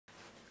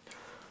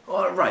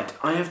Alright,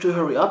 I have to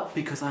hurry up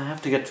because I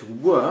have to get to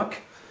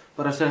work,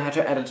 but I still had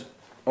to edit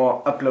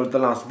or upload the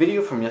last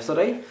video from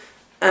yesterday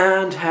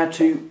and had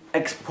to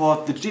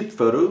export the Jeep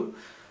photo,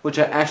 which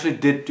I actually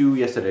did do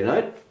yesterday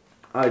night.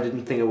 I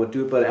didn't think I would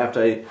do it, but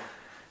after I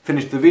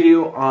finished the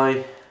video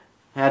I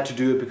had to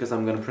do it because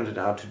I'm going to print it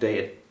out today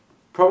at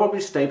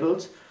probably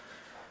Staples,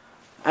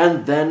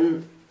 and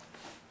then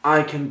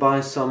I can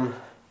buy some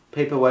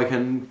paper where I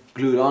can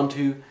glue it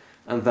onto,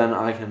 and then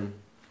I can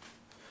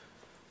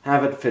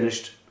have it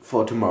finished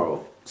for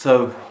tomorrow.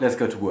 So let's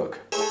go to work.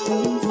 No,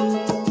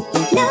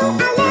 I'll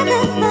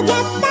never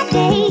forget that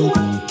day.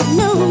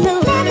 No,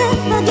 never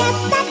forget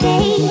that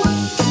day.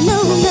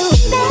 No, no,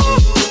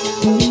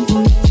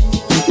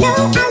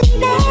 I'll be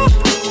there.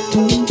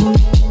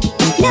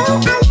 No,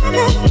 I'll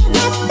never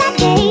forget that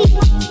day.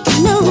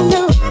 No,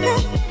 never.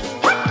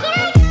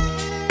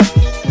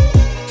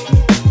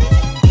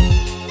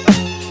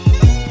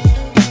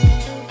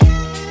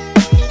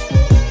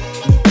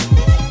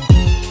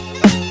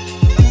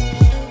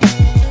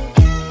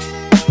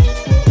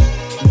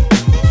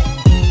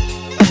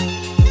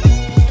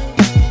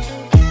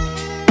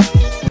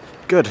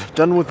 Good,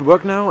 done with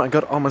work now. I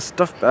got all my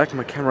stuff back,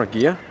 my camera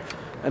gear,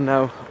 and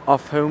now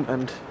off home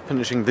and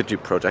finishing the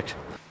Jeep project.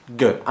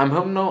 Good, I'm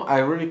home now. I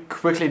really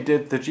quickly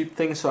did the Jeep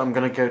thing, so I'm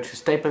gonna go to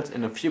Staples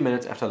in a few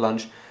minutes after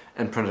lunch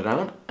and print it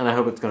out, and I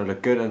hope it's gonna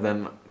look good, and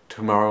then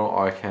tomorrow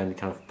I can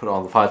kind of put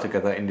all the files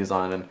together,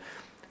 InDesign and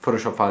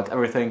Photoshop files,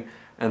 everything,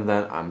 and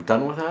then I'm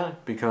done with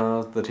that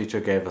because the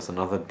teacher gave us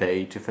another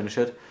day to finish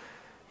it.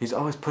 He's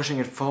always pushing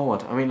it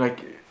forward. I mean,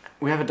 like,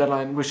 we have a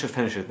deadline, we should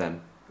finish it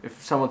then.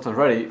 If someone's not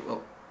ready,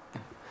 well,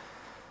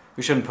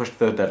 we shouldn't push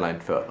the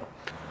deadline further.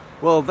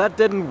 Well, that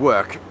didn't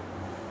work.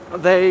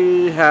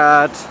 They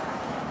had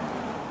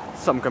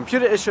some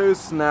computer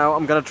issues. Now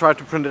I'm gonna try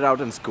to print it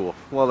out in school.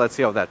 Well, let's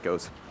see how that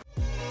goes.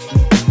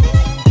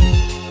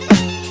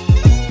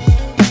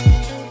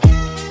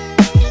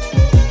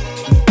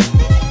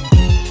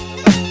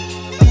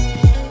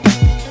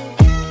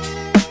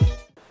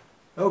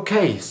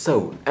 Okay,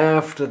 so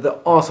after the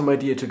awesome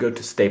idea to go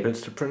to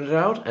Staples to print it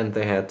out, and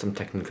they had some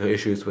technical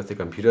issues with the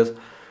computers,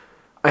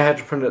 I had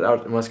to print it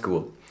out in my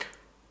school.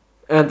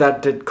 And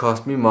that did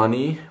cost me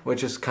money,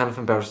 which is kind of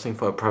embarrassing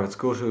for a private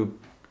school to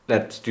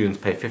let students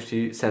pay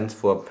 50 cents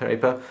for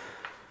paper.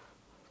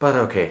 But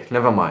okay,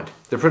 never mind.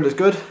 The print is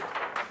good.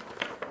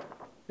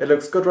 It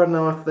looks good right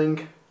now, I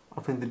think. I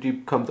think the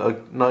Jeep comes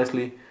out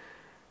nicely.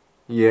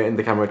 Yeah, in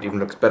the camera it even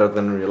looks better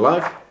than in real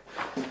life.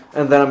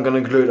 And then I'm gonna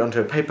glue it onto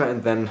a paper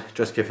and then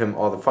just give him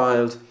all the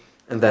files,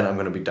 and then I'm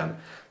gonna be done.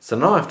 So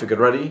now I have to get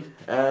ready,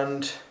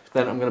 and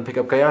then I'm gonna pick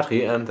up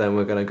Gayatri, and then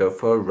we're gonna go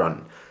for a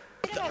run.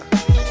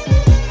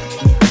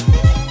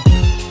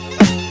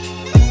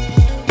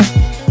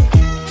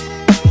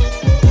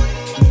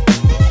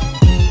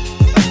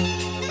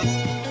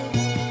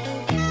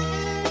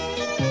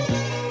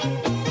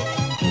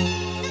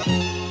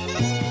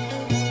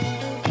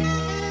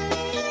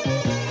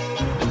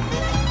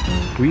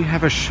 We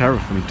have a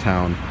sheriff in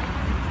town.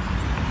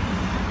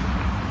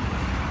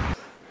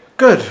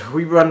 Good,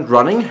 we went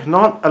running.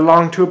 Not a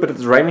long tour, but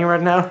it's raining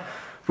right now.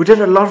 We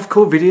did a lot of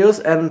cool videos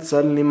and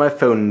suddenly my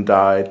phone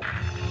died.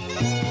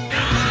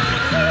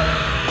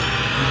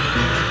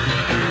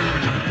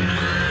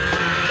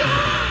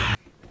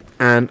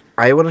 And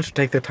I wanted to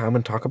take the time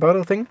and talk about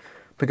a thing,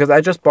 because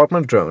I just bought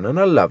my drone and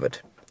I love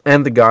it.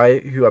 And the guy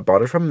who I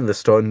bought it from in the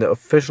store, in the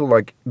official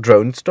like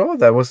drone store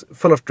that was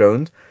full of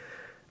drones,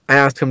 I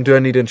asked him, do I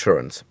need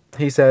insurance?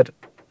 He said,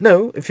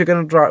 no, if you're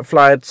gonna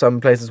fly at some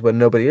places where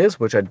nobody is,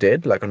 which I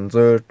did, like on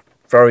the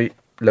very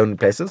lonely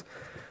places,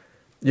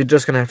 you're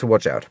just gonna have to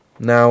watch out.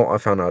 Now I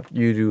found out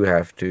you do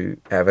have to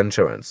have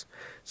insurance.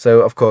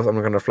 So of course I'm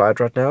not gonna fly it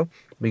right now,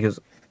 because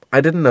I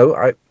didn't know,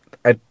 I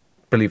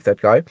believed that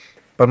guy,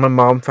 but my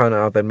mom found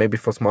out that maybe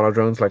for smaller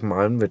drones like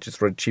mine, which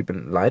is really cheap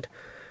and light,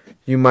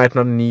 you might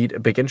not need a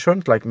big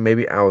insurance, like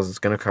maybe ours is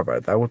gonna cover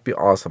it. That would be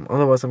awesome.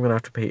 Otherwise I'm gonna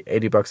have to pay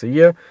 80 bucks a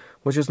year,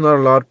 which is not a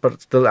lot,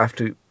 but still have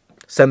to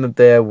send it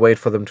there, wait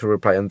for them to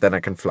reply, and then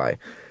I can fly.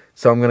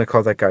 So I'm gonna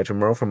call that guy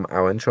tomorrow from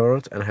our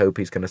insurance and hope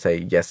he's gonna say,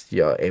 yes,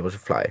 you're able to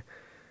fly.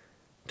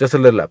 Just a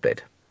little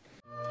update.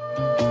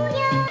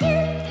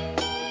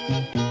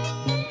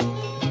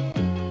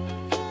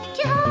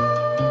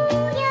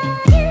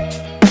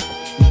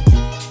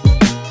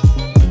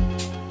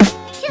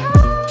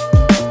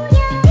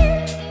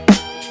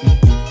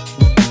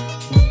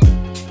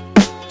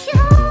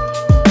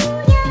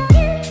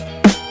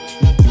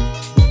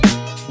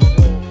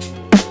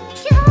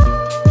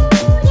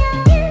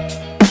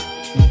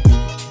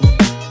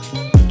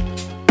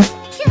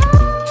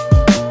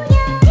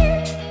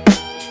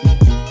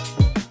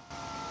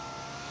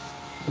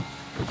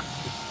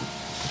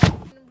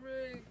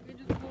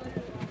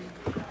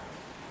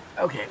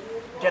 Okay,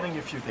 getting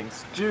a few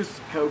things.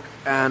 Juice, Coke,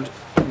 and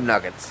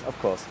nuggets, of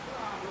course.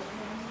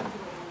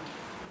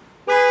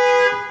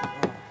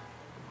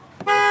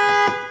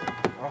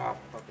 Oh,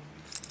 fuck.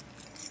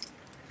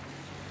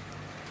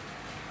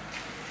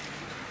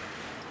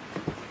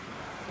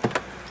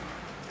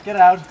 Get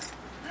out.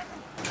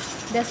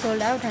 They're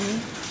sold out, honey.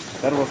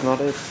 That was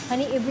not it.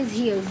 Honey, it was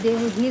here.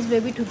 Here's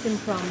where we took them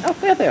from. Oh,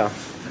 there they are.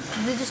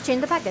 They just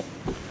changed the packet.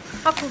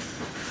 How cool.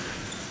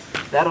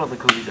 That are the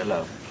cookies I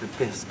love. The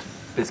best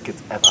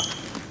biscuits ever.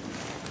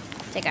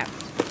 Check out.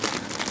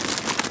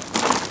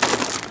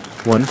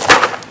 One.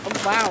 Oh,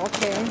 wow,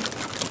 okay.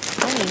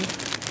 Honey.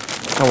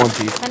 I want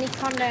these. Honey,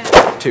 calm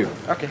down. 2.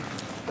 Okay.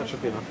 That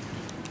should be enough.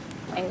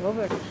 Hey,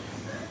 Robert.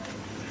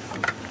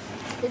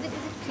 Is it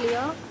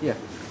clear? Yeah.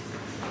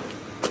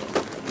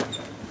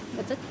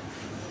 That's it?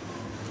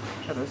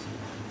 That is.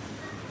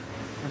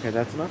 Okay,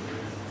 that's enough.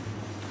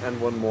 And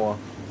one more.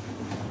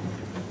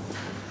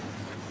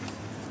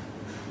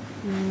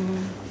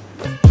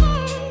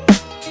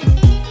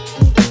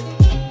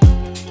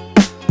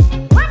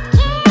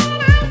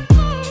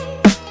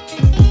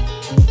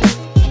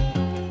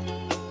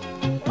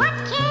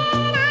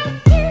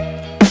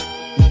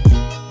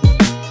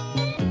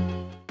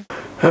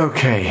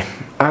 Okay,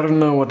 I don't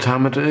know what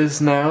time it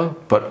is now,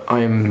 but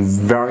I'm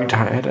very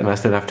tired and I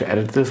still have to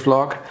edit this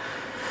vlog.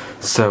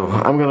 So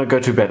I'm gonna go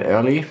to bed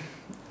early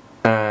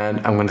and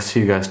I'm gonna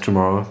see you guys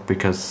tomorrow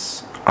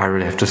because I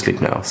really have to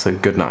sleep now, so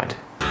good night.